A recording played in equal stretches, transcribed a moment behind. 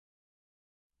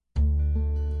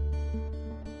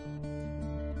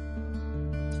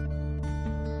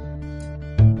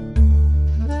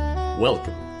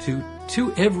Welcome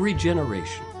to Every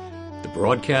Generation, the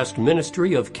broadcast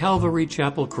ministry of Calvary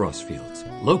Chapel Crossfields,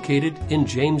 located in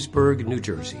Jamesburg, New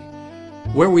Jersey,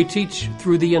 where we teach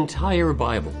through the entire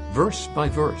Bible, verse by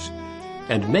verse,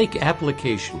 and make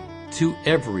application to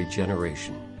every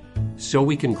generation, so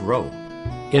we can grow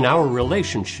in our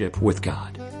relationship with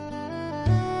God.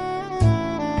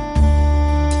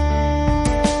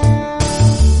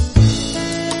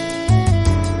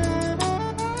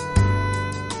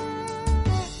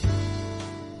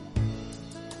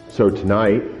 So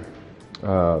tonight,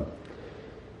 we're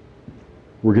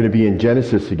going to be in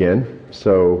Genesis again.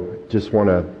 So just want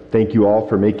to thank you all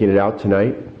for making it out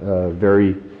tonight.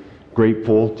 Very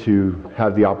grateful to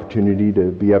have the opportunity to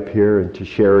be up here and to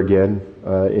share again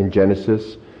in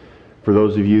Genesis. For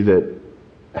those of you that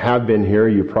have been here,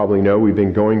 you probably know we've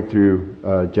been going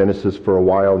through Genesis for a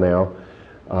while now.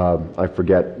 I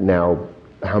forget now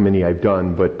how many I've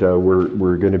done, but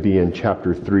we're going to be in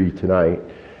chapter 3 tonight.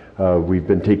 We've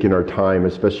been taking our time,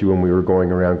 especially when we were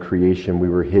going around creation. We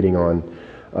were hitting on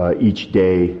each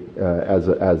day as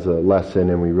a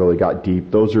lesson, and we really got deep.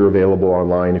 Those are available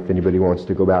online if anybody wants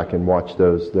to go back and watch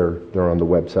those. They're on the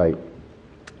website.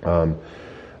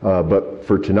 But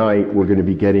for tonight, we're going to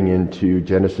be getting into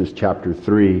Genesis chapter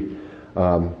 3.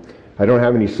 I don't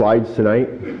have any slides tonight.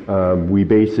 We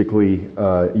basically,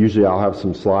 usually I'll have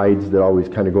some slides that always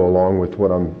kind of go along with what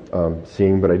I'm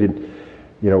seeing, but I didn't.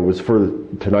 It was for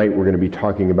tonight we're going to be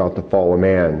talking about the fall of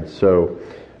man. So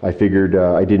I figured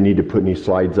I didn't need to put any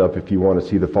slides up. If you want to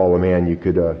see the fall of man, you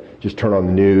could just turn on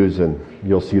the news and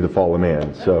you'll see the fall of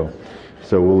man. So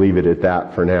we'll leave it at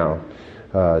that for now.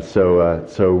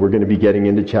 So we're going to be getting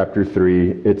into chapter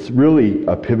 3. It's really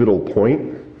a pivotal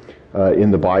point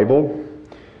in the Bible.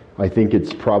 I think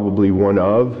it's probably one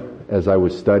of, as I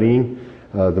was studying,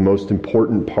 the most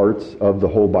important parts of the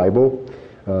whole Bible.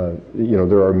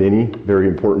 There are many very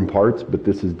important parts, but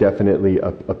this is definitely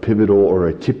a pivotal or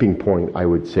a tipping point, I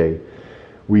would say.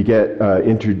 We get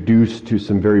introduced to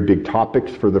some very big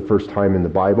topics for the first time in the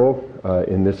Bible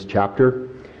in this chapter.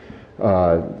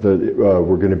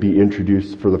 We're going to be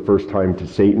introduced for the first time to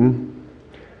Satan.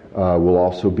 We'll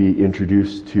also be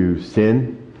introduced to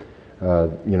sin,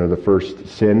 the first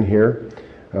sin here.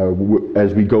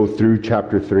 As we go through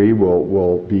chapter 3,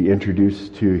 we'll be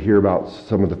introduced to hear about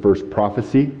some of the first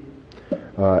prophecy,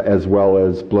 as well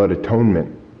as blood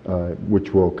atonement,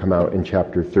 which will come out in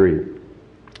chapter 3.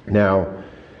 Now,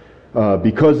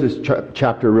 because this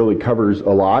chapter really covers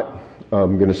a lot,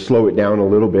 I'm going to slow it down a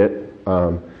little bit,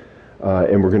 and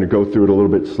we're going to go through it a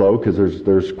little bit slow because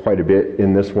there's quite a bit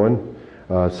in this one.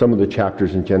 Some of the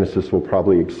chapters in Genesis will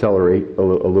probably accelerate a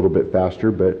little bit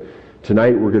faster, but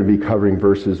tonight we're going to be covering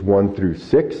verses 1 through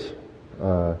 6,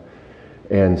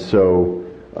 and so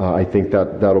I think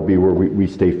that'll be where we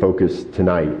stay focused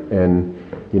tonight. And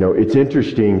it's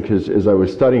interesting because as I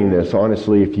was studying this,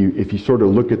 honestly, if you sort of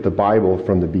look at the Bible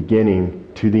from the beginning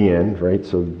to the end, right?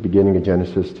 So the beginning of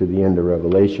Genesis to the end of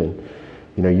Revelation,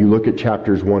 you look at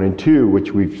chapters 1 and 2,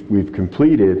 which we've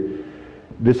completed.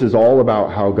 This is all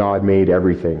about how God made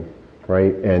everything,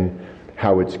 right? And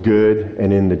how it's good,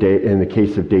 and in the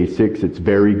case of day 6, it's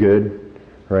very good,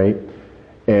 right?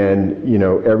 And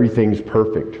everything's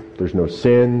perfect. There's no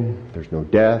sin, there's no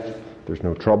death, there's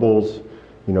no troubles.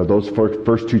 Those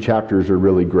first 2 chapters are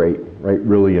really great, right?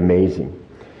 Really amazing.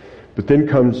 But then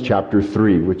comes chapter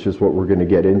 3, which is what we're going to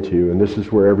get into, and this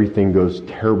is where everything goes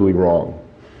terribly wrong,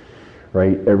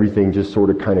 right? Everything just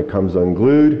sort of kind of comes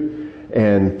unglued,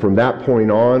 and from that point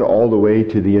on, all the way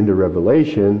to the end of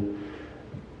Revelation,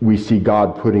 we see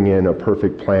God putting in a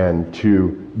perfect plan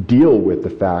to deal with the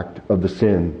fact of the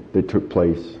sin that took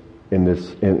place in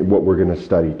what we're going to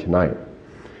study tonight.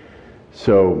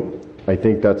 So I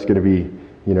think that's going to be,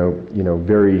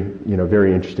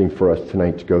 very interesting for us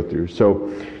tonight to go through. So,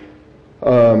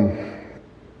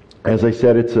 as I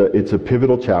said, it's a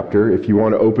pivotal chapter. If you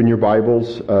want to open your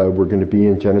Bibles, we're going to be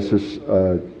in Genesis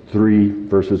 3,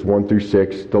 verses 1 through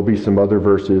 6. There'll be some other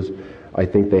verses. I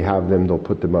think they have them. They'll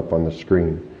put them up on the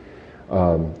screen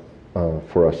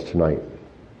for us tonight.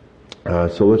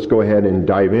 So let's go ahead and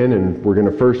dive in, and we're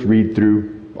going to first read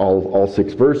through all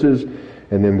 6 verses,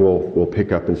 and then we'll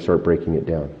pick up and start breaking it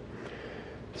down.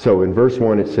 So in verse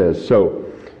 1 it says, "So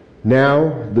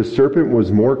now the serpent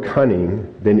was more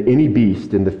cunning than any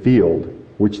beast in the field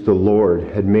which the Lord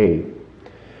had made.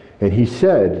 And he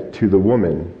said to the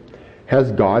woman,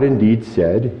 'Has God indeed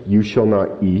said, you shall not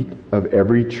eat of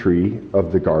every tree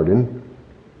of the garden?'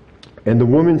 And the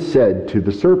woman said to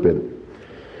the serpent,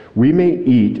 'We may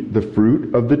eat the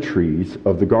fruit of the trees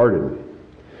of the garden.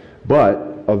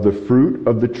 But of the fruit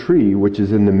of the tree which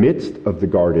is in the midst of the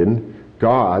garden,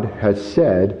 God has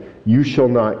said, You shall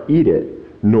not eat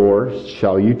it, nor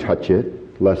shall you touch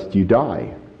it, lest you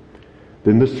die.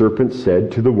 Then the serpent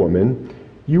said to the woman,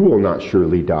 You will not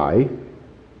surely die.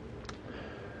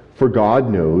 For God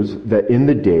knows that in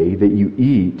the day that you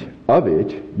eat of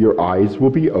it, your eyes will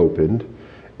be opened,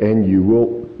 and you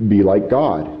will be like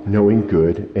God, knowing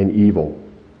good and evil.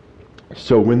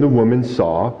 So when the woman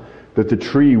saw that the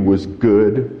tree was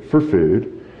good for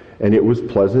food, and it was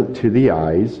pleasant to the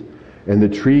eyes, and the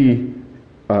tree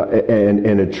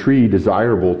and a tree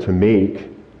desirable to make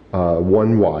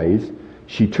one wise,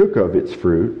 she took of its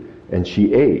fruit, and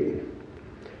she ate.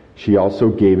 She also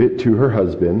gave it to her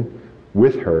husband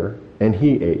with her, and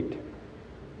he ate.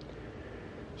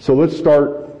 So let's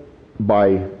start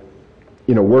by,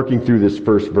 working through this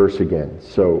first verse again.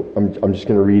 So I'm just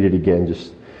going to read it again.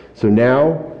 So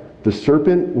now the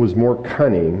serpent was more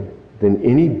cunning than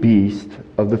any beast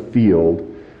of the field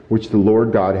which the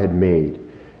Lord God had made.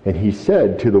 And he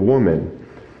said to the woman,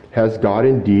 Has God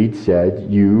indeed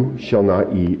said, You shall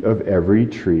not eat of every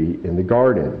tree in the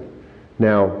garden?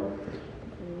 Now,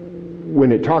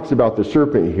 when it talks about the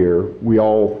serpent here, we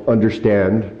all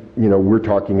understand, we're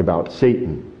talking about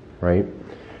Satan, right?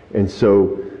 And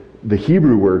so the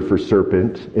Hebrew word for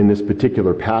serpent in this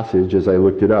particular passage, as I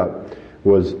looked it up,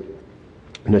 was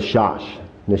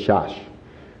nashash.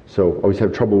 So I always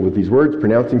have trouble with these words,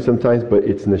 pronouncing sometimes, but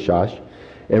it's nashash.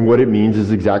 And what it means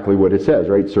is exactly what it says,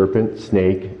 right? Serpent,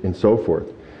 snake, and so forth.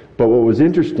 But what was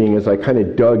interesting is I kind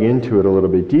of dug into it a little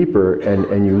bit deeper,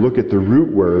 and you look at the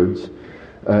root words.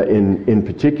 In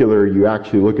particular, you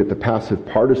actually look at the passive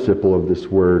participle of this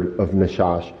word of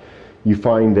nashash. You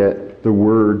find that the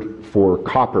word for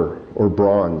copper or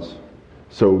bronze,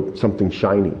 so something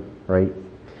shiny, right?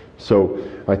 So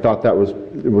I thought it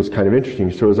was kind of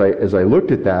interesting. So as I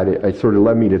looked at that, it sort of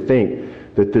led me to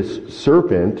think that this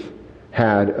serpent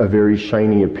had a very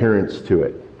shiny appearance to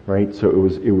it, right? So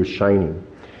it was shining,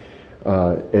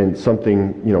 and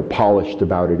something polished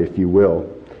about it, if you will,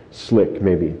 slick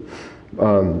maybe.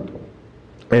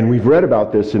 And we've read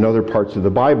about this in other parts of the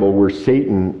Bible where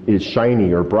Satan is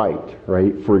shiny or bright,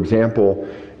 right? For example,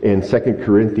 in 2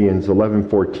 Corinthians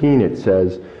 11:14 it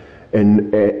says,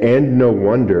 and no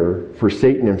wonder, for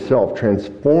Satan himself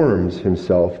transforms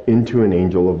himself into an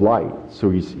angel of light. So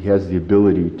he has the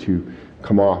ability to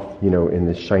come off, in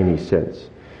this shiny sense.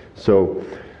 So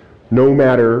no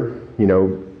matter,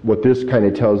 what this kind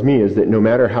of tells me is that no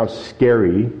matter how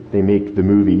scary they make the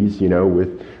movies,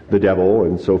 with the devil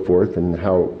and so forth, and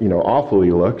how awful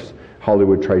he looks,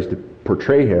 Hollywood tries to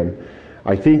portray him,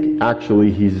 I think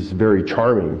actually he's very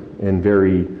charming and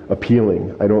very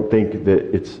appealing. I don't think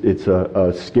that it's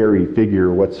a scary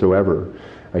figure whatsoever.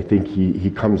 I think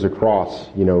he comes across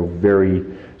very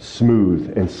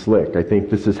smooth and slick. I think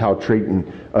this is how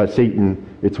Satan,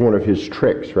 it's one of his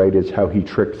tricks, right? It's how he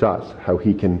tricks us, how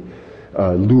he can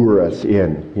lure us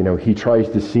in. He tries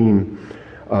to seem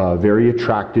very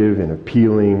attractive and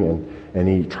appealing, and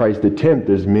he tries to tempt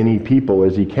as many people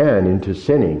as he can into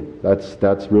sinning.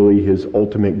 That's really his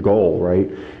ultimate goal, right?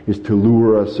 Is to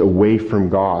lure us away from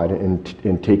God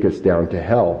and take us down to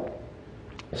hell.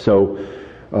 So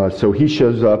he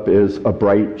shows up as a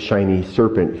bright, shiny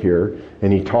serpent here,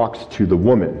 and he talks to the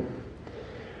woman.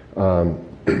 The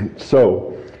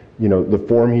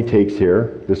form he takes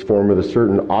here, this form of the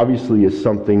serpent, obviously is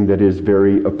something that is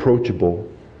very approachable.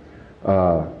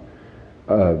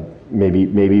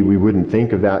 Maybe we wouldn't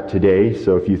think of that today.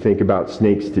 So if you think about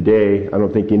snakes today, I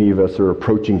don't think any of us are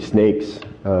approaching snakes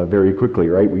very quickly,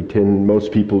 right?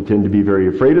 Most people tend to be very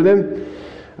afraid of them.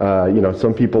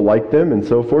 Some people like them and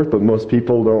so forth, but most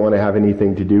people don't want to have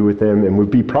anything to do with them and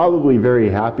would be probably very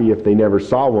happy if they never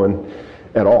saw one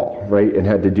at all, right? And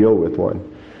had to deal with one.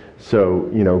 So,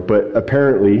 but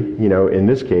apparently, in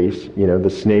this case, the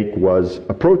snake was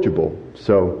approachable.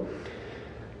 So,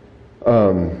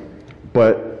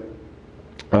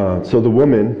 so the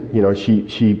woman,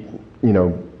 she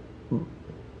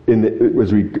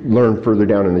as we learn further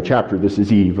down in the chapter, this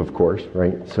is Eve, of course,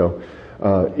 right? So,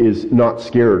 is not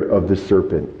scared of the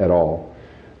serpent at all.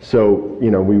 So,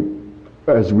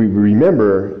 as we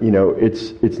remember,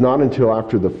 it's not until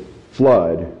after the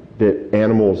flood that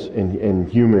animals and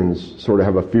humans sort of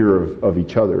have a fear of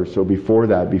each other. So before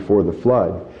the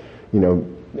flood,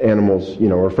 animals,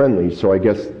 are friendly. So I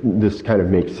guess this kind of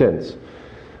makes sense.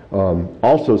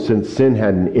 Also, since sin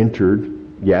hadn't entered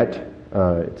yet,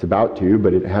 it's about to,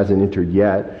 but it hasn't entered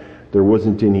yet, there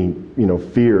wasn't any,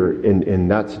 fear in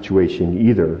that situation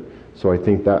either. So I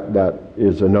think that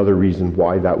is another reason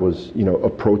why that was,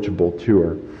 approachable to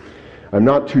her. I'm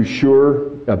not too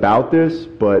sure about this,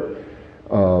 but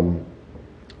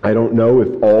I don't know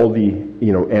if all the,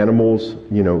 animals,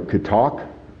 could talk.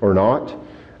 or not.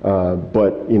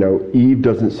 But, Eve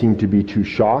doesn't seem to be too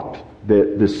shocked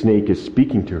that the snake is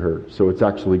speaking to her. So it's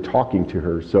actually talking to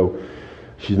her. So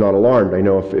she's not alarmed. I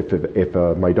know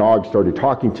if my dog started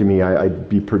talking to me, I'd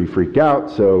be pretty freaked out.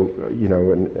 So,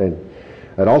 and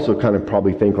I'd also kind of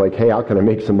probably think like, hey, how can I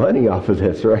make some money off of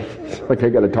this, right? It's like I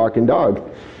got a talking dog.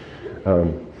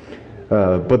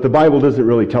 But the Bible doesn't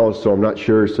really tell us, so I'm not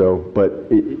sure. So, but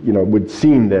it, would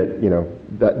seem that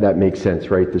that makes sense,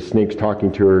 right? The snake's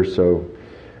talking to her, so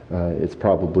it's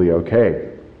probably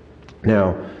okay.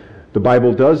 Now, the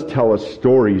Bible does tell us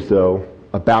stories, though,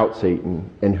 about Satan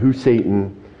and who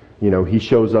Satan. He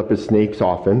shows up as snakes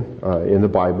often in the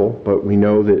Bible, but we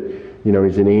know that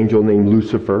he's an angel named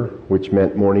Lucifer, which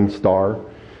meant morning star.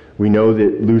 We know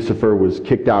that Lucifer was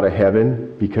kicked out of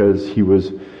heaven because he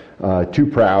was too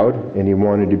proud, and he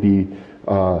wanted to be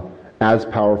as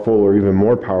powerful or even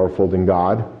more powerful than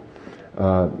God.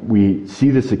 We see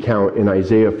this account in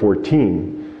Isaiah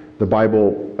 14. The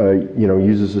Bible,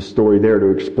 uses a story there to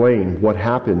explain what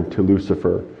happened to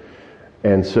Lucifer.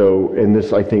 And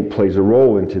this, I think, plays a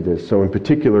role into this. So in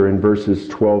particular, in verses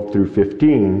 12 through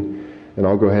 15, and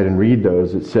I'll go ahead and read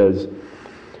those, it says,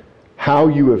 "How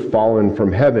you have fallen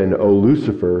from heaven, O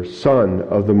Lucifer, son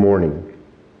of the morning.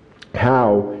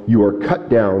 How you are cut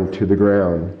down to the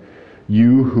ground,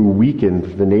 you who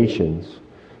weakened the nations.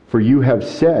 For you have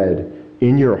said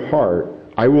in your heart,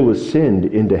 I will ascend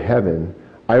into heaven.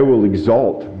 I will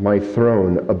exalt my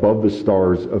throne above the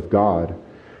stars of God.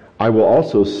 I will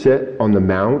also sit on the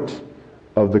mount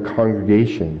of the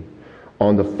congregation,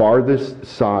 on the farthest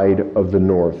side of the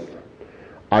north.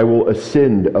 I will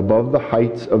ascend above the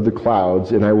heights of the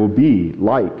clouds, and I will be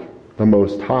like the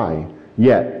Most High.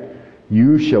 Yet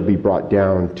you shall be brought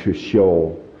down to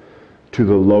Sheol, to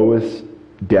the lowest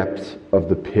depths of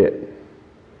the pit."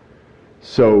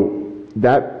 So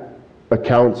that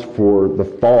accounts for the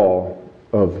fall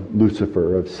of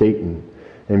Lucifer, of Satan.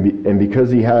 And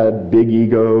because he had big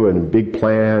ego and big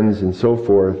plans and so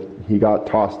forth, he got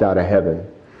tossed out of heaven.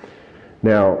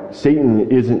 Now, Satan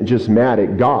isn't just mad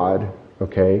at God,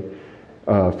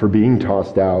 for being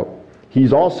tossed out.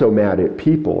 He's also mad at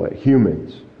people, at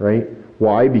humans, right?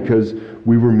 Why? Because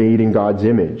we were made in God's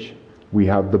image. We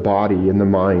have the body and the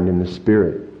mind and the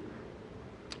spirit.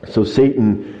 So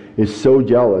Satan is so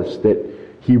jealous that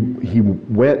he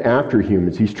went after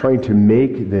humans. He's trying to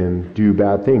make them do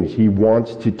bad things. He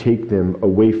wants to take them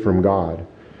away from God.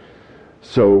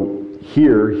 So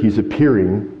here he's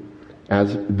appearing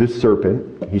as this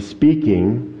serpent. He's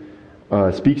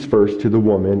speaks first to the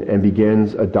woman and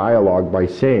begins a dialogue by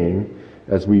saying,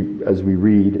 as we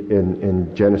read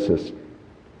in Genesis,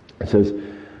 it says,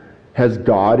 "Has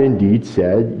God indeed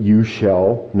said, you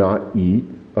shall not eat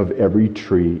of every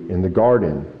tree in the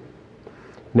garden?"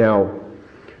 Now,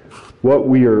 what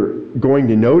we are going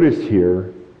to notice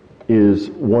here is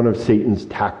one of Satan's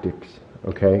tactics,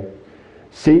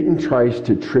 Satan tries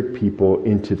to trick people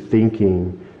into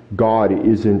thinking God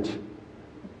isn't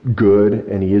good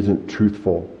and he isn't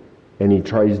truthful. And he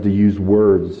tries to use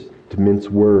words, to mince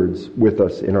words with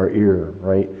us in our ear,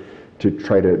 right? To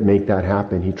try to make that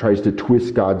happen. He tries to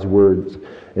twist God's words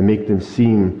and make them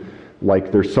seem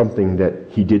like there's something that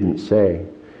he didn't say.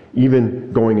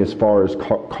 Even going as far as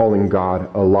calling God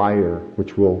a liar,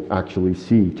 which we'll actually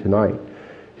see tonight.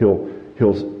 He'll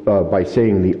by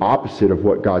saying the opposite of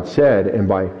what God said, and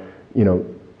by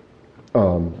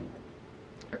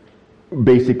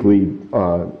basically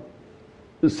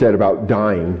said about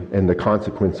dying and the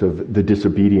consequence of the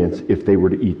disobedience if they were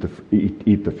to eat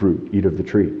the fruit, eat of the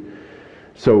tree.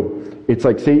 So it's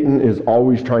like Satan is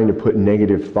always trying to put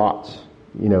negative thoughts,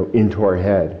 into our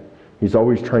head. He's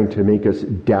always trying to make us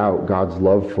doubt God's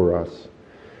love for us.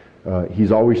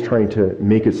 He's always trying to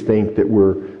make us think that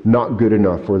we're not good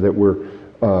enough, or that we're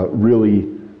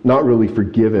not really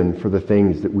forgiven for the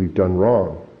things that we've done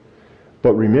wrong.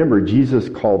 But remember, Jesus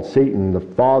called Satan the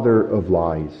father of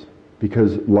lies,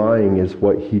 because lying is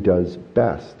what he does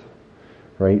best,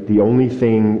 right? The only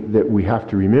thing that we have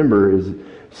to remember is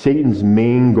Satan's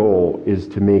main goal is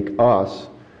to make us,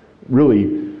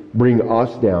 really bring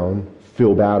us down,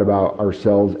 feel bad about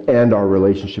ourselves and our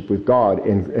relationship with God,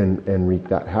 and wreak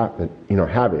that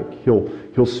havoc.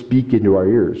 He'll speak into our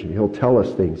ears. He'll tell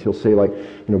us things. He'll say like,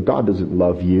 God doesn't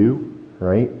love you,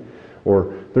 right?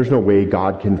 Or there's no way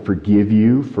God can forgive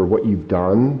you for what you've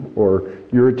done, or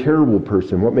you're a terrible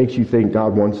person. What makes you think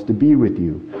God wants to be with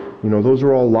you? Those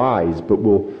are all lies, but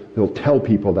they'll tell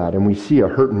people that. And we see a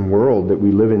hurting world that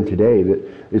we live in today that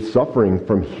is suffering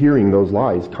from hearing those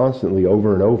lies constantly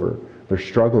over and over. They're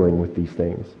struggling with these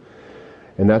things.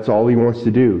 And that's all he wants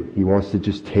to do. He wants to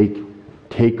just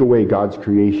take away God's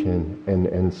creation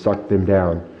and suck them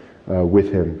down.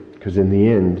 with him. Because in the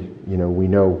end, we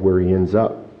know where he ends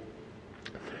up.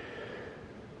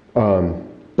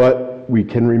 But we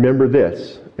can remember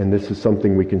this, and this is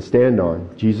something we can stand on.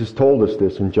 Jesus told us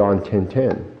this in John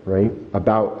 10:10, right?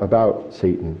 About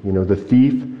Satan. The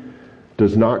thief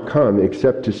does not come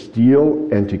except to steal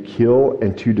and to kill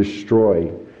and to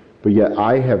destroy. But yet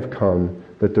I have come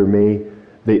that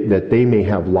they may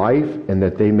have life and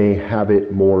that they may have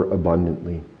it more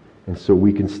abundantly. And so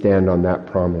we can stand on that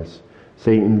promise.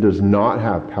 Satan does not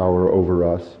have power over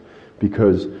us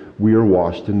because we are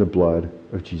washed in the blood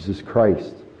of Jesus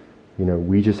Christ.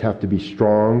 We just have to be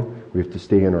strong. We have to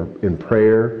stay in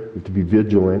prayer. We have to be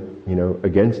vigilant,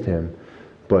 against him.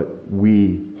 But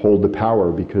we hold the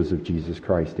power because of Jesus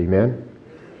Christ. Amen?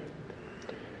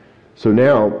 So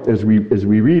now, as we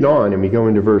read on and we go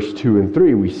into verse 2 and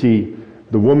 3, we see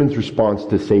the woman's response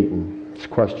to Satan's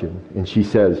question. And she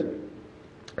says,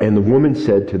 "And the woman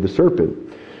said to the serpent,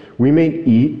 'We may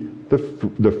eat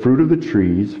the fruit of the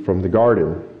trees from the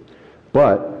garden,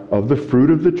 but of the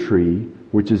fruit of the tree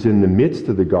which is in the midst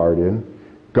of the garden,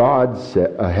 God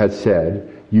has said,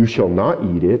 you shall not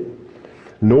eat it,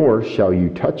 nor shall you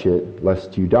touch it,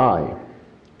 lest you die.'"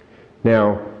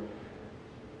 Now,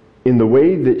 in the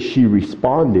way that she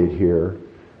responded here,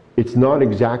 it's not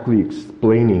exactly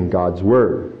explaining God's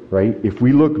word, right? If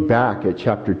we look back at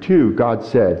chapter 2, God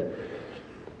said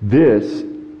this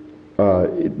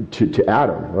to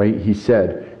Adam, right? He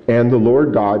said, "And the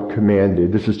Lord God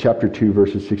commanded," this is chapter 2,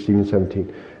 verses 16 and 17,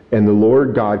 "And the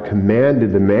Lord God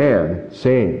commanded the man,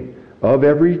 saying, of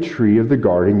every tree of the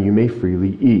garden you may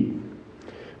freely eat.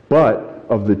 But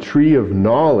of the tree of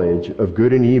knowledge of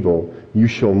good and evil you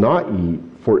shall not eat,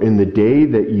 for in the day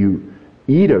that you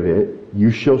eat of it, you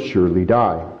shall surely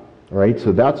die." All right,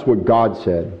 so that's what God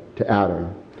said to Adam.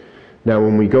 Now,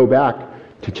 when we go back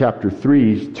to chapter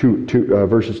 3,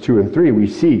 verses 2 and 3, we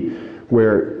see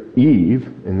where Eve,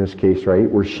 in this case, right,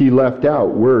 where she left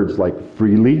out words like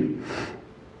freely,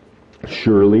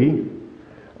 surely,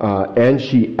 and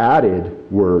she added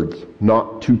words,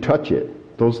 not to touch it.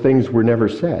 Those things were never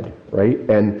said, right?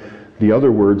 And the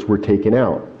other words were taken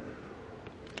out.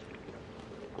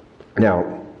 Now,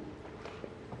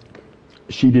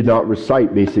 she did not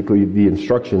recite basically the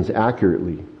instructions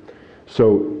accurately.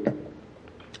 So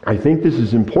I think this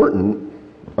is important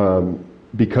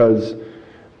because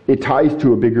it ties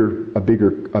to a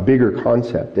bigger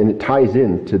concept, and it ties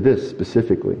into this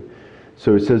specifically.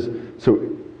 So it says, so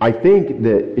I think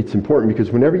that it's important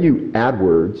because whenever you add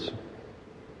words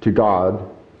to God,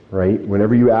 right?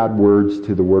 Whenever you add words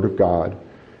to the Word of God,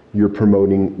 you're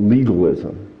promoting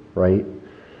legalism, right?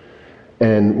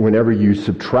 And whenever you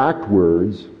subtract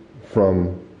words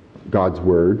from God's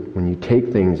Word, when you take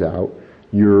things out,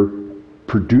 you're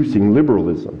producing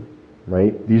liberalism,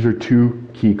 right? These are two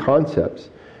key concepts.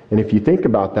 And if you think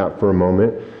about that for a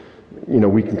moment,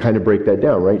 we can kind of break that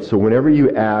down, right? So whenever you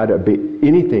add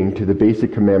anything to the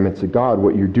basic commandments of God,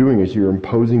 what you're doing is you're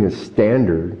imposing a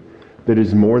standard that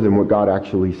is more than what God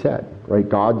actually said, right?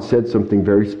 God said something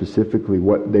very specifically,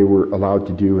 what they were allowed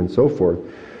to do and so forth.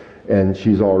 And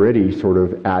she's already sort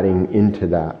of adding into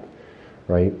that,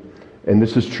 right? And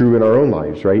this is true in our own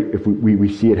lives, right? If we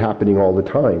see it happening all the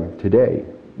time today,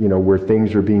 where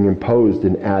things are being imposed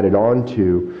and added on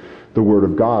to the Word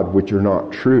of God, which are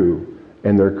not true.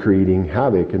 And they're creating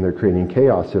havoc and they're creating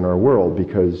chaos in our world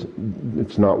because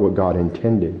it's not what God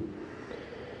intended.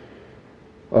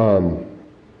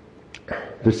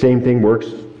 The same thing works,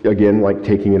 again, like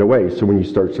taking it away. So when you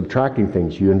start subtracting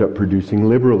things, you end up producing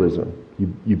liberalism.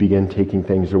 You begin taking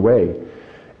things away.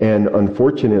 And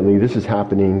unfortunately, this is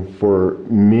happening for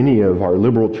many of our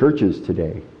liberal churches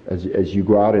today. As you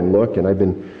go out and look, and I've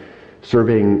been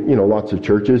surveying, lots of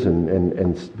churches and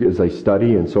as I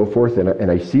study and so forth,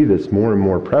 and I see this more and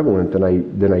more prevalent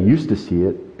than I used to see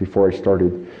it before I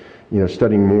started,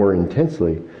 studying more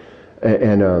intensely.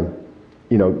 And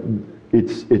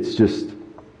it's just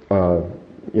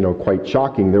quite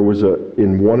shocking. There was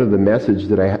in one of the messages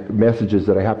that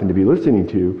I happened to be listening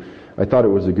to, I thought it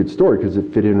was a good story because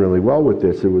it fit in really well with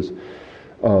this. It was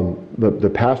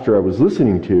the pastor I was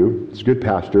listening to. It's a good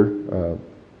pastor,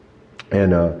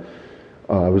 and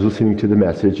I was listening to the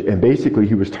message, and basically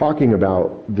he was talking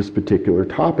about this particular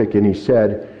topic, and he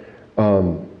said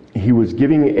he was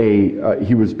giving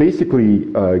he was basically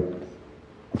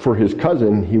for his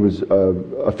cousin, he was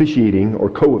officiating or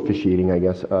co-officiating, I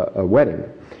guess, a wedding.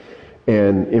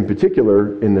 And in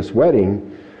particular, in this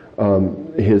wedding,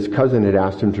 his cousin had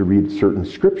asked him to read certain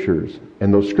scriptures.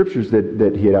 And those scriptures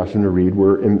that he had asked him to read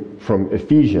were from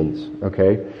Ephesians,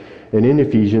 okay? And in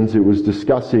Ephesians, it was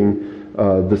discussing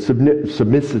the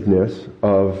submissiveness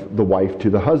of the wife to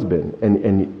the husband.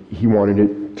 And he wanted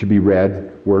it to be read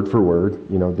word for word,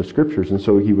 the scriptures, and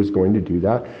so he was going to do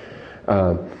that.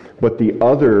 But the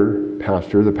other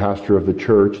pastor, the pastor of the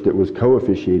church that was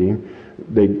co-officiating,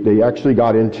 they actually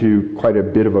got into quite a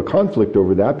bit of a conflict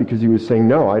over that, because he was saying,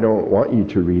 no, I don't want you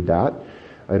to read that.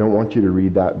 I don't want you to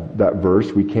read that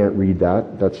verse. We can't read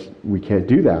that. We can't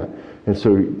do that. And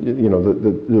so,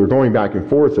 they're going back and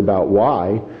forth about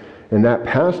why. And that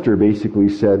pastor basically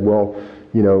said, well,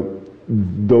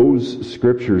 those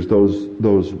scriptures,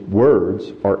 those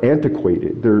words are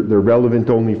antiquated. They're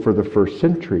relevant only for the first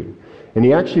century. And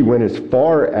he actually went as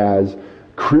far as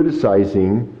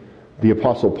criticizing the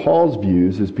Apostle Paul's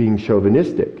views as being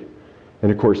chauvinistic.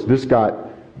 And of course, this got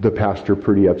the pastor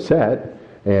pretty upset.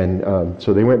 And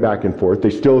so they went back and forth.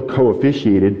 They still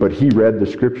co-officiated, but he read the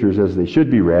scriptures as they should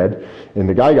be read. And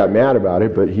the guy got mad about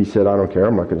it, but he said, I don't care.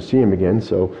 I'm not going to see him again.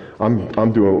 So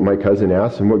I'm doing what my cousin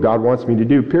asks and what God wants me to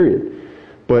do, period.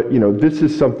 But, this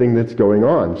is something that's going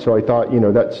on. So I thought,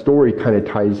 that story kind of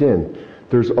ties in.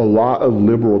 There's a lot of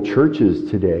liberal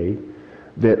churches today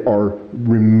that are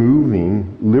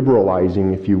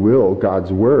liberalizing, if you will,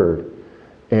 God's word.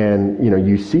 And,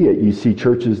 you see it. You see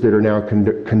churches that are now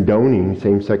condoning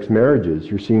same-sex marriages.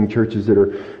 You're seeing churches that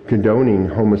are condoning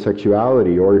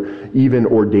homosexuality or even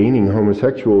ordaining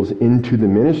homosexuals into the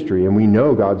ministry. And we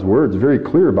know God's word is very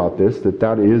clear about this,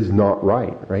 that is not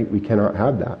right? We cannot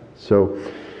have that. So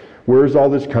where is all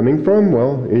this coming from?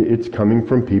 Well, it's coming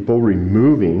from people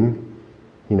removing,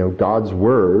 God's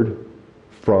word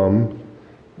from,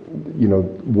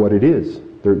 what it is.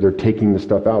 They're taking the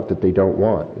stuff out that they don't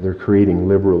want. They're creating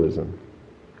liberalism.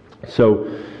 So,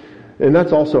 and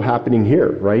that's also happening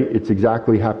here, right? It's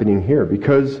exactly happening here,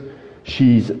 because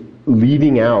she's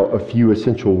leaving out a few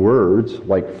essential words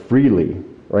like freely,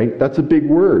 right? That's a big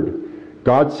word.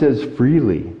 God says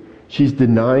freely. She's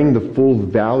denying the full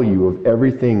value of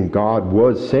everything God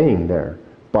was saying there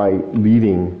by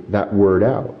leaving that word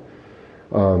out.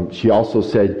 She also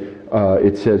said,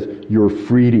 it says, you're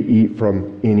free to eat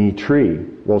from any tree.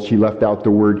 Well, she left out the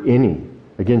word any.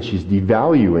 Again, she's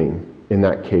devaluing, in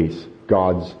that case,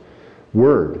 God's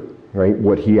word, right?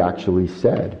 What he actually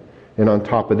said. And on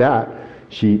top of that,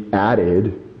 she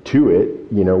added to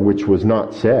it, which was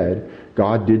not said.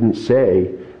 God didn't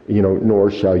say,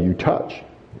 nor shall you touch.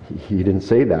 He didn't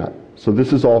say that. So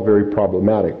this is all very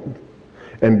problematic.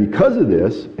 And because of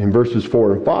this, in verses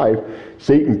 4 and 5,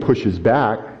 Satan pushes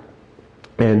back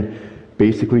and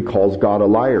basically calls God a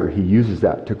liar. He uses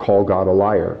that to call God a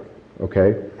liar.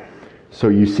 Okay? So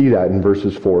you see that in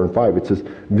verses 4 and 5. It says,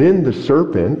 then the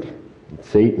serpent,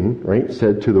 Satan, right,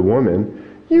 said to the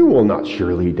woman, you will not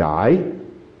surely die.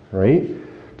 Right?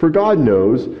 For God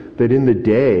knows that in the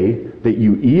day that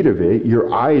you eat of it,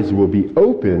 your eyes will be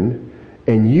opened,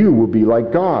 and you will be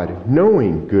like God,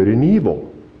 knowing good and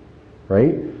evil.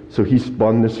 Right? So he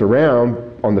spun this around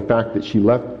on the fact that she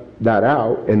left that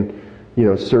out, and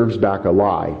serves back a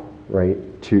lie, right,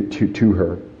 to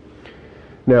her.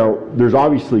 Now, there's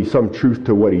obviously some truth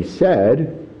to what he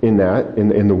said in that,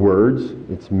 in the words.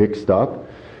 It's mixed up.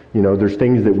 There's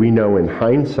things that we know in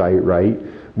hindsight, right?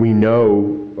 We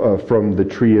know from the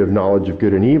tree of knowledge of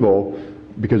good and evil,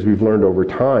 because we've learned over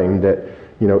time that,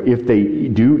 if they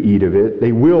do eat of it,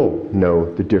 they will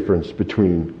know the difference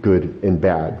between good and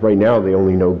bad. Right now, they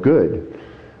only know good.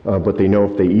 But they know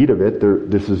if they eat of it,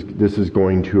 this is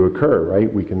going to occur,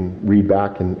 right? We can read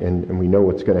back and we know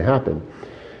what's going to happen.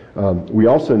 We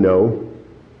also know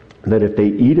that if they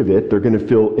eat of it, they're going to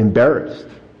feel embarrassed,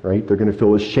 right? They're going to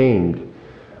feel ashamed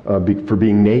for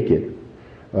being naked.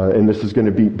 And this is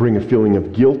going to bring a feeling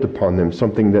of guilt upon them,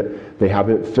 something that they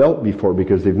haven't felt before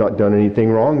because they've not done anything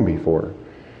wrong before.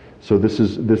 So this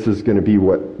is going to be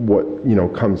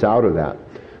what comes out of that.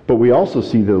 But we also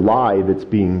see the lie that's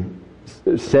being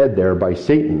said there by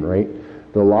Satan, right?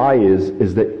 The lie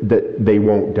is that they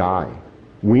won't die.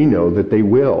 We know that they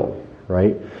will,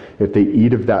 right? If they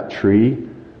eat of that tree,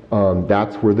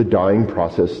 that's where the dying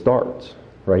process starts,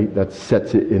 right? That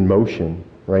sets it in motion,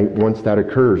 right? Once that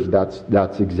occurs,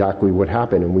 that's exactly what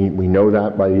happened, and we know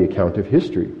that by the account of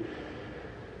history.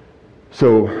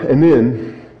 So, and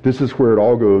then this is where it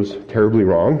all goes terribly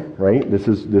wrong, right? This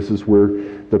is where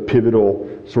the pivotal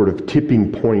sort of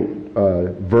tipping point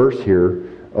verse here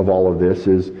of all of this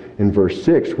is in verse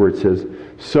 6, where it says,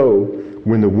 so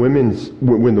when the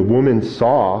woman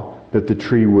saw that the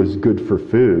tree was good for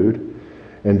food,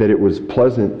 and that it was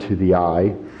pleasant to the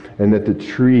eye, and that the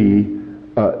tree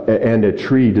and a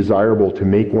tree desirable to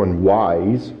make one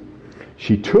wise,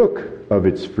 she took of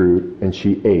its fruit and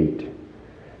she ate.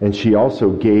 And she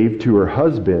also gave to her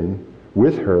husband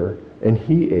with her, and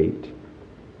he ate.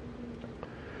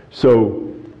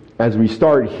 So, as we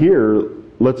start here,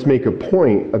 let's make a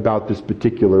point about this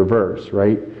particular verse,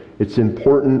 right? It's an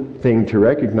important thing to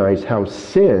recognize how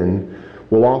sin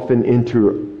will often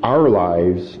enter our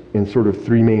lives in sort of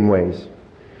three main ways,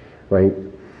 right?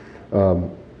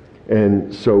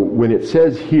 And so when it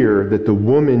says here that the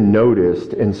woman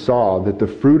noticed and saw that the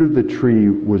fruit of the tree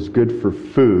was good for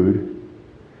food,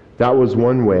 that was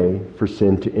one way for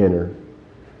sin to enter.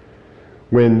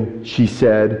 When she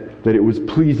said that it was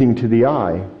pleasing to the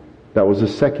eye, that was a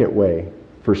second way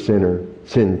for sin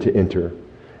to enter.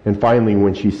 And finally,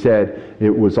 when she said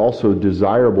it was also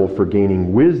desirable for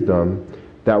gaining wisdom,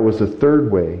 that was a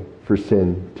third way for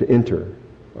sin to enter.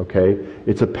 Okay?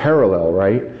 It's a parallel,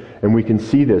 right? And we can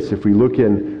see this if we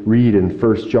read in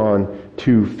 1 John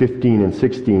 2:15 and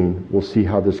 16, we'll see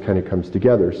how this kind of comes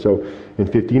together. So in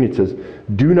 15 it says,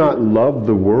 "Do not love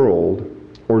the world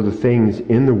or the things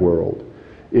in the world.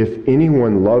 If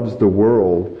anyone loves the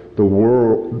world,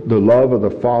 the love of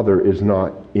the Father is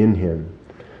not in him.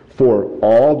 For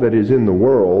all that is in the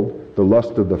world, the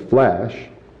lust of the flesh,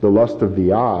 the lust of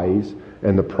the eyes,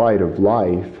 and the pride of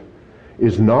life,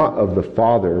 is not of the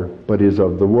Father, but is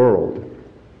of the world."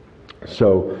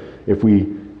 So if we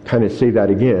kind of say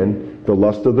that again, the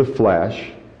lust of the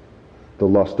flesh, the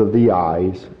lust of the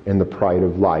eyes, and the pride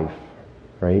of life,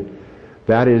 right?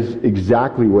 That is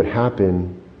exactly what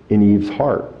happened in Eve's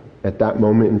heart at that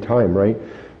moment in time, right?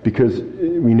 Because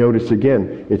we notice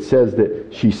again, it says that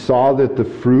she saw that the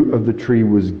fruit of the tree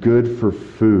was good for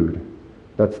food.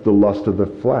 That's the lust of the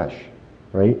flesh,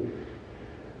 right?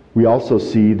 We also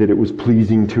see that it was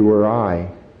pleasing to her eye,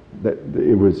 that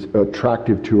it was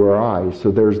attractive to her eyes. So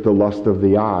there's the lust of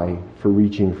the eye for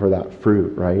reaching for that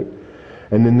fruit, right?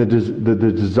 And then the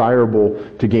desirable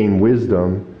to gain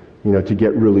wisdom, to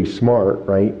get really smart,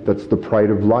 right? That's the pride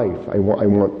of life. I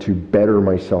want to better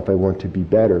myself. I want to be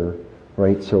better,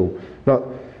 right? So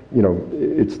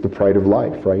it's the pride of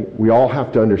life, right? We all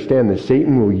have to understand that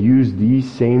Satan will use these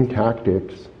same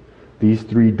tactics, these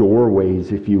three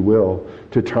doorways, if you will,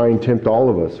 to try and tempt all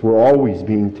of us. We're always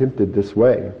being tempted this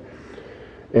way.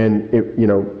 And,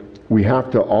 we have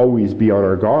to always be on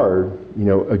our guard,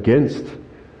 against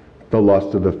the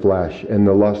lust of the flesh and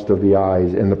the lust of the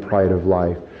eyes and the pride of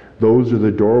life. Those are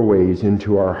the doorways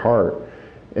into our heart,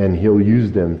 and he'll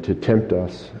use them to tempt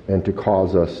us and to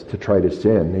cause us to try to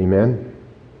sin. Amen?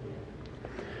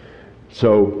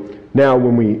 So now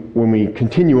when we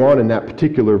continue on in that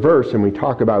particular verse and we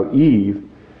talk about Eve,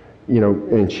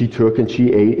 and she took and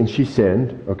she ate and she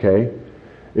sinned, okay?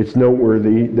 It's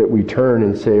noteworthy that we turn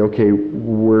and say, okay,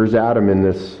 where's Adam in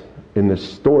this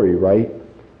story, right?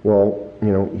 Well,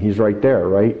 he's right there,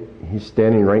 right? He's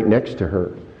standing right next to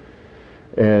her.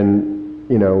 And,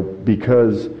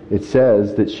 because it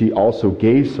says that she also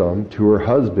gave some to her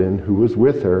husband who was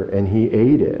with her, and he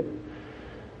ate it.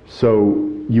 So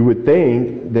you would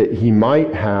think that he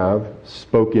might have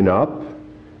spoken up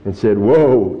and said,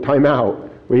 "Whoa, time out.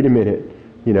 Wait a minute.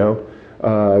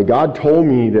 God told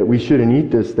me that we shouldn't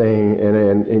eat this thing,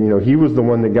 and he was the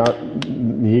one that got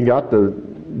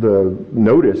the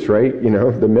notice, right?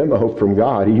 The memo from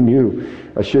God. He knew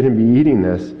I shouldn't be eating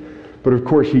this." But of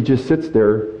course, he just sits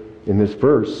there in this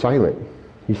verse, silent.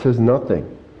 He says nothing,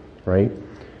 right?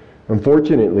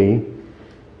 Unfortunately,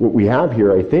 what we have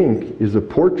here, I think, is a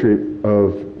portrait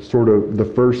of sort of the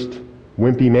first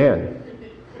wimpy man.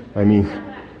 I mean,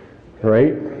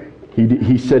 right?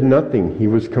 He said nothing. He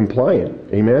was compliant.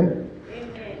 Amen?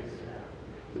 Amen.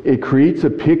 It creates a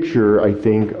picture, I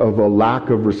think, of a lack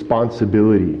of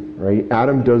responsibility, right?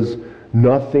 Adam does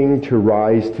nothing to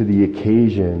rise to the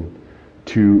occasion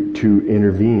to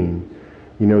intervene.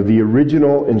 The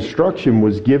original instruction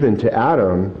was given to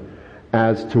Adam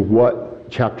as to what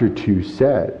chapter 2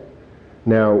 said.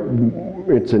 Now,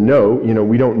 it's a note.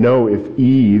 We don't know if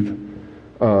Eve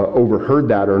overheard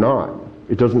that or not.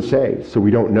 It doesn't say, so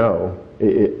we don't know.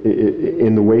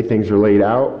 In the way things are laid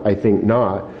out, I think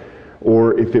not.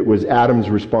 Or if it was Adam's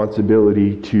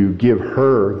responsibility to give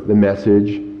her the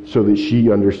message so that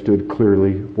she understood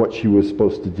clearly what she was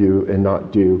supposed to do and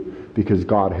not do because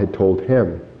God had told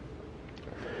him.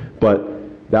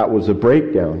 But that was a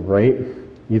breakdown, right?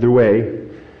 Either way,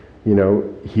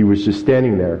 he was just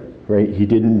standing there, right? He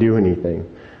didn't do anything.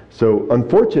 So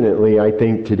unfortunately, I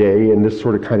think today, and this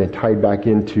sort of kind of tied back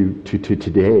into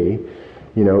today,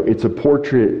 it's a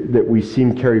portrait that we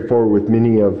seem carry forward with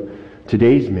many of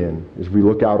today's men as we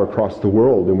look out across the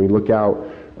world and we look out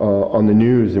on the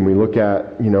news and we look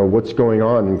at, what's going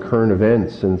on in current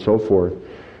events and so forth.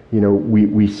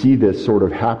 We see this sort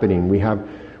of happening.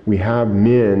 We have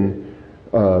men,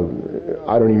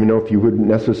 I don't even know if you would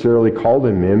necessarily call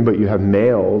them men, but you have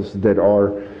males that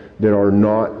are that are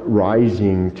not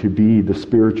rising to be the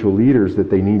spiritual leaders that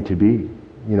they need to be.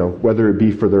 Whether it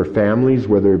be for their families,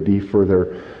 whether it be for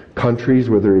their countries,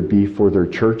 whether it be for their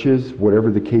churches,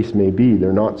 whatever the case may be,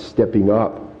 they're not stepping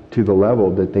up to the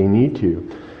level that they need to.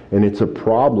 And it's a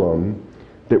problem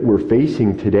that we're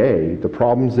facing today. The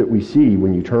problems that we see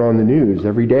when you turn on the news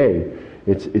every day,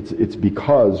 it's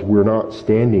because we're not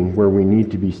standing where we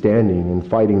need to be standing and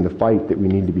fighting the fight that we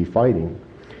need to be fighting.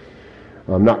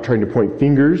 I'm not trying to point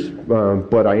fingers,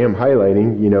 but I am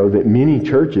highlighting, that many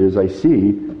churches I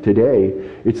see today,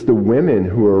 it's the women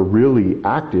who are really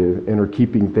active and are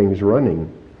keeping things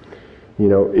running.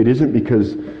 It isn't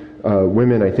because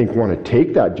women, I think, want to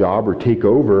take that job or take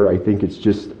over. I think it's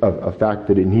just a fact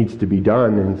that it needs to be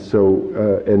done, and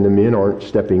so and the men aren't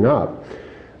stepping up.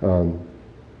 I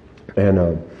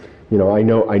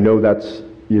know that's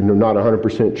not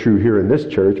 100% true here in this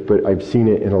church, but I've seen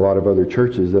it in a lot of other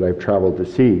churches that I've traveled to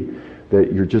see,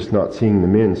 that you're just not seeing the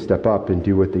men step up and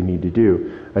do what they need to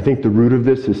do. I think the root of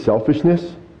this is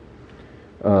selfishness.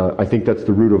 I think that's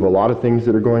the root of a lot of things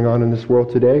that are going on in this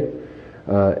world today.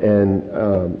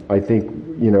 I think,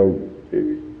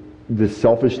 this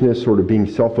selfishness, sort of being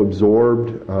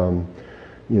self-absorbed,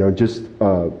 just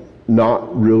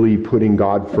not really putting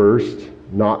God first,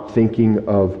 not thinking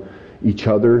of each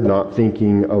other, not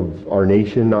thinking of our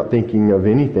nation, not thinking of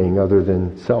anything other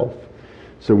than self.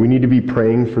 So we need to be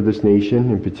praying for this nation,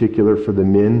 in particular for the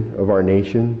men of our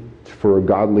nation, for a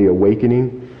godly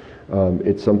awakening.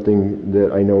 It's something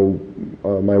that I know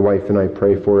my wife and I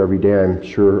pray for every day. I'm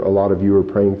sure a lot of you are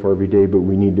praying for every day, but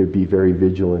we need to be very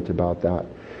vigilant about that.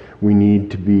 We need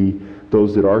to be,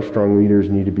 those that are strong leaders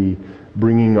need to be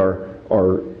bringing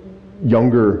our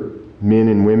younger men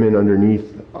and women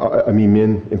underneath,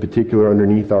 men in particular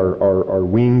underneath our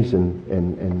wings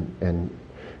and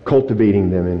cultivating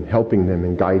them and helping them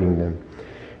and guiding them.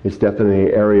 It's definitely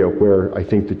an area where I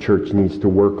think the church needs to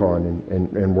work on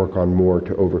and work on more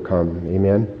to overcome.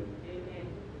 Amen?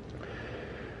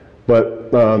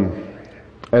 But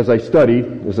as I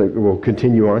studied, we'll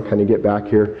continue on, kind of get back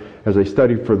here, as I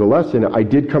studied for the lesson, I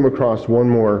did come across one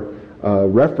more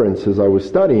reference as I was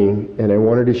studying, and I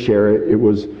wanted to share it. It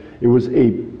was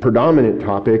a predominant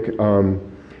topic,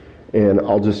 and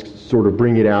I'll just sort of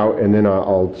bring it out, and then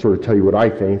I'll sort of tell you what I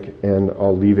think, and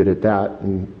I'll leave it at that,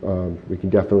 and we can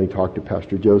definitely talk to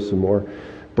Pastor Joe some more.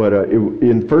 But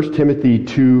in 1 Timothy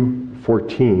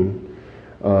 2:14,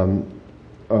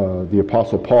 the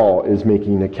Apostle Paul is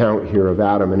making an account here of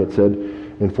Adam, and it said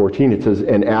in 14, it says,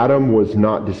 "And Adam was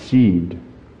not deceived,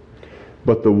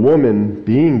 but the woman,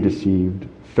 being deceived,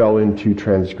 fell into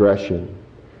transgression."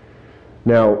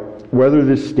 Now, whether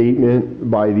this statement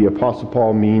by the Apostle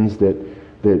Paul means that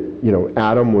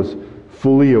Adam was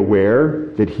fully aware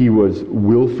that he was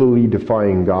willfully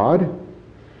defying God,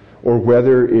 or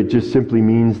whether it just simply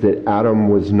means that Adam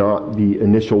was not the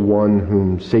initial one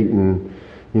whom Satan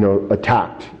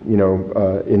attacked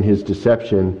in his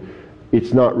deception,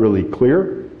 it's not really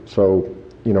clear. So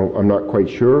I'm not quite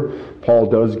sure. Paul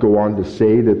does go on to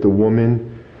say that the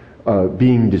woman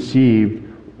being deceived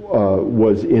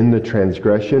was in the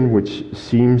transgression, which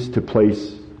seems to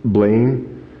place blame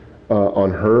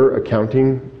on her,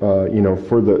 accounting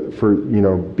for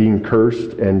being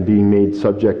cursed and being made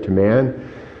subject to man.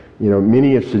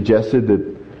 Many have suggested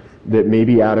that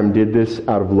maybe Adam did this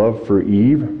out of love for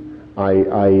Eve.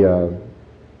 I'm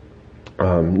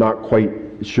not quite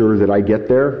sure that I get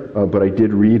there, but I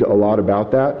did read a lot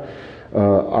about that.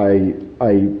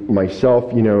 I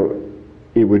myself,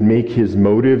 it would make his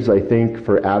motives, I think,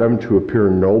 for Adam to appear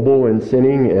noble in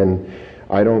sinning, and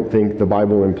I don't think the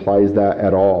Bible implies that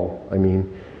at all. I mean,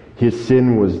 his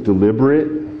sin was deliberate,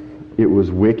 it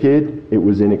was wicked, it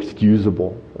was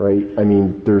inexcusable, right? I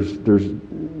mean,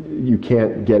 you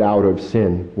can't get out of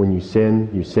sin. When you sin,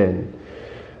 you sin.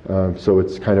 So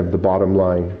it's kind of the bottom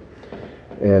line.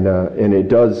 And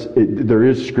there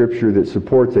is scripture that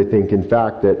supports, I think, in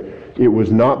fact, that it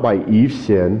was not by Eve's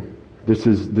sin. This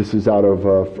is out of,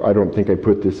 I don't think I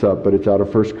put this up, but it's out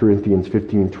of 1 Corinthians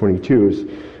 15:22.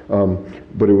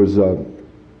 But it was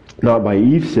not by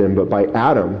Eve's sin, but by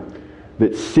Adam,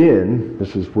 that sin,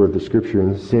 this is where the scripture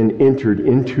is, sin entered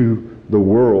into the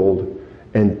world,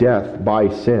 and death by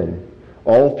sin.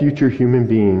 All future human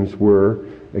beings were,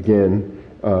 again,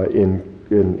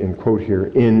 in quote here,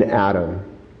 in Adam,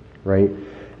 right?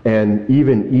 And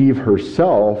even Eve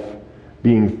herself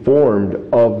being formed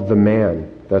of the man.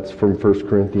 That's from 1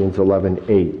 Corinthians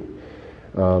 11:8.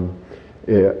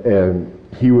 And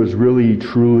he was really,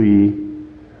 truly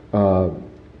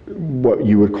what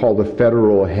you would call the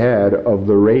federal head of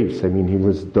the race. I mean, he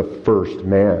was the first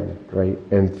man, right?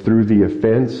 And through the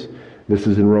offense This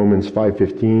is in Romans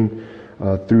 5:15.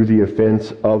 Through the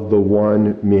offense of the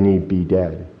one, many be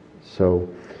dead. So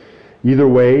either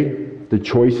way, the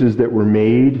choices that were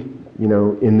made,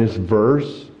 in this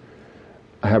verse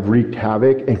have wreaked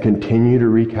havoc and continue to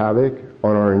wreak havoc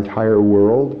on our entire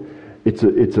world. It's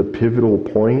a pivotal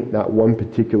point. That one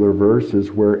particular verse is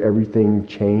where everything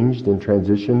changed and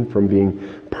transitioned from being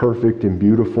perfect and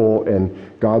beautiful and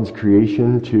God's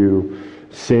creation to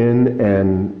sin,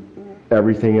 and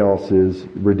everything else is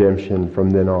redemption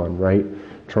from then on, right?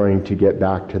 Trying to get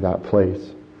back to that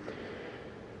place.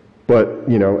 But,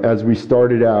 as we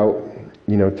started out,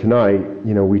 tonight,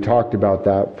 we talked about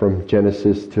that from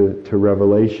Genesis to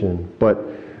Revelation. But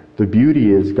the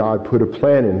beauty is God put a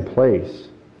plan in place,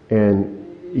 and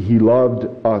He loved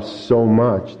us so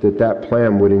much that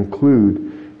plan would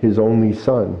include His only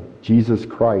Son, Jesus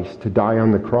Christ, to die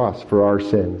on the cross for our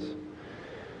sins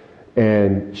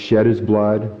and shed His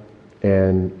blood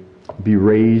and be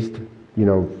raised,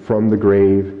 from the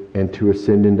grave and to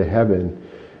ascend into heaven.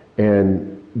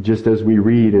 And just as we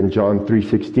read in John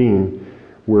 3:16,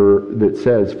 where that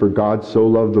says, "For God so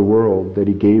loved the world that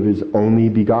He gave His only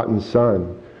begotten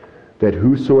Son, that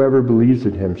whosoever believes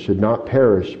in Him should not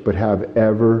perish but have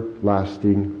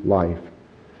everlasting life."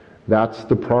 That's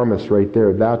the promise right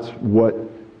there. That's what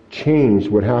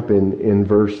changed what happened in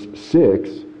verse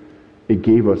 6. It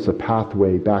gave us a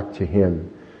pathway back to Him.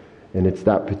 And it's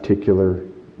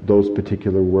those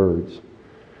particular words.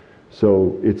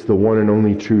 So it's the one and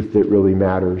only truth that really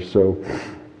matters. So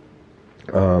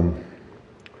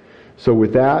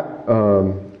with that,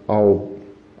 I'll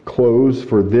close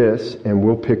for this, and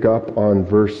we'll pick up on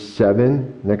verse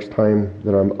 7 next time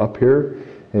that I'm up here,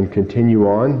 and continue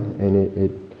on.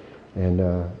 And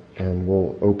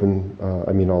we'll open.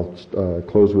 I'll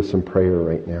close with some prayer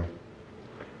right now.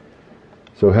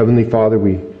 So, Heavenly Father,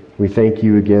 we thank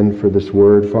You again for this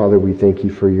word, Father. We thank You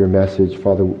for Your message,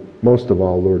 Father. Most of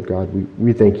all, Lord God,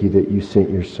 we thank You that You sent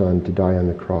Your Son to die on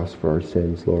the cross for our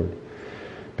sins, Lord.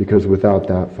 Because without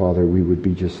that, Father, we would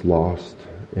be just lost,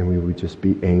 and we would just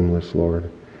be aimless, Lord.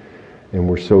 And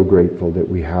we're so grateful that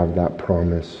we have that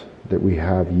promise, that we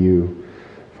have You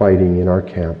fighting in our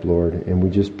camp, Lord. And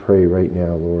we just pray right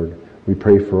now, Lord. We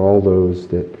pray for all those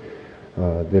that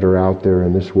are out there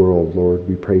in this world, Lord.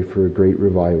 We pray for a great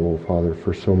revival, Father,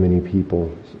 for so many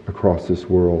people across this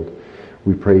world.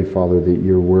 We pray, Father, that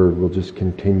Your word will just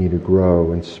continue to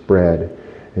grow and spread,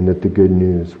 and that the good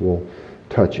news will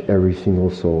touch every single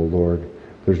soul, Lord.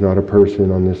 There's not a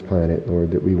person on this planet,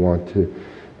 Lord, that we want to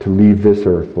leave this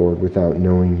earth, Lord, without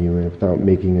knowing You and without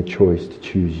making a choice to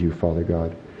choose You, Father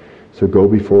God. So go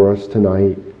before us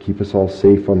tonight. Keep us all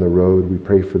safe on the road. We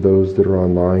pray for those that are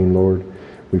online, Lord.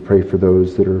 We pray for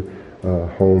those that are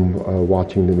home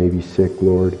watching that may be sick,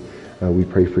 Lord. We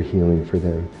pray for healing for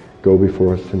them. Go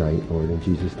before us tonight, Lord. In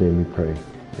Jesus' name we pray.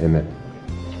 Amen.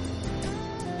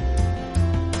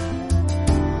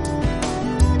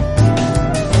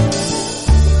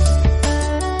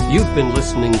 You've been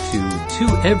listening to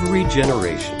Every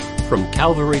Generation from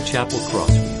Calvary Chapel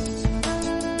Crossfields.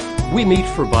 We meet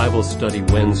for Bible study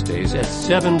Wednesdays at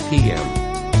 7 p.m.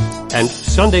 and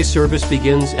Sunday service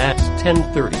begins at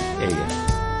 10:30 a.m.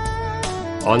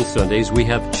 On Sundays, we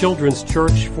have children's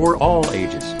church for all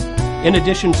ages, in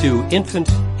addition to infant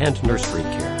and nursery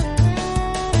care.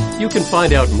 You can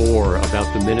find out more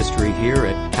about the ministry here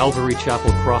at Calvary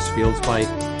Chapel Crossfields by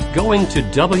going to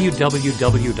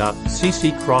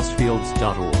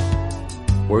www.cccrossfields.org,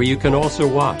 where you can also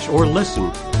watch or listen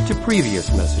to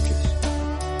previous messages.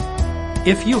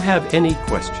 If you have any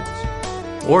questions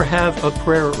or have a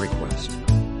prayer request,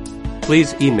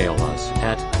 please email us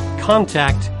at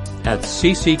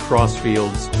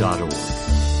contact@cccrossfields.org.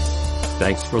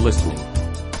 Thanks for listening,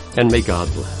 and may God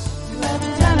bless.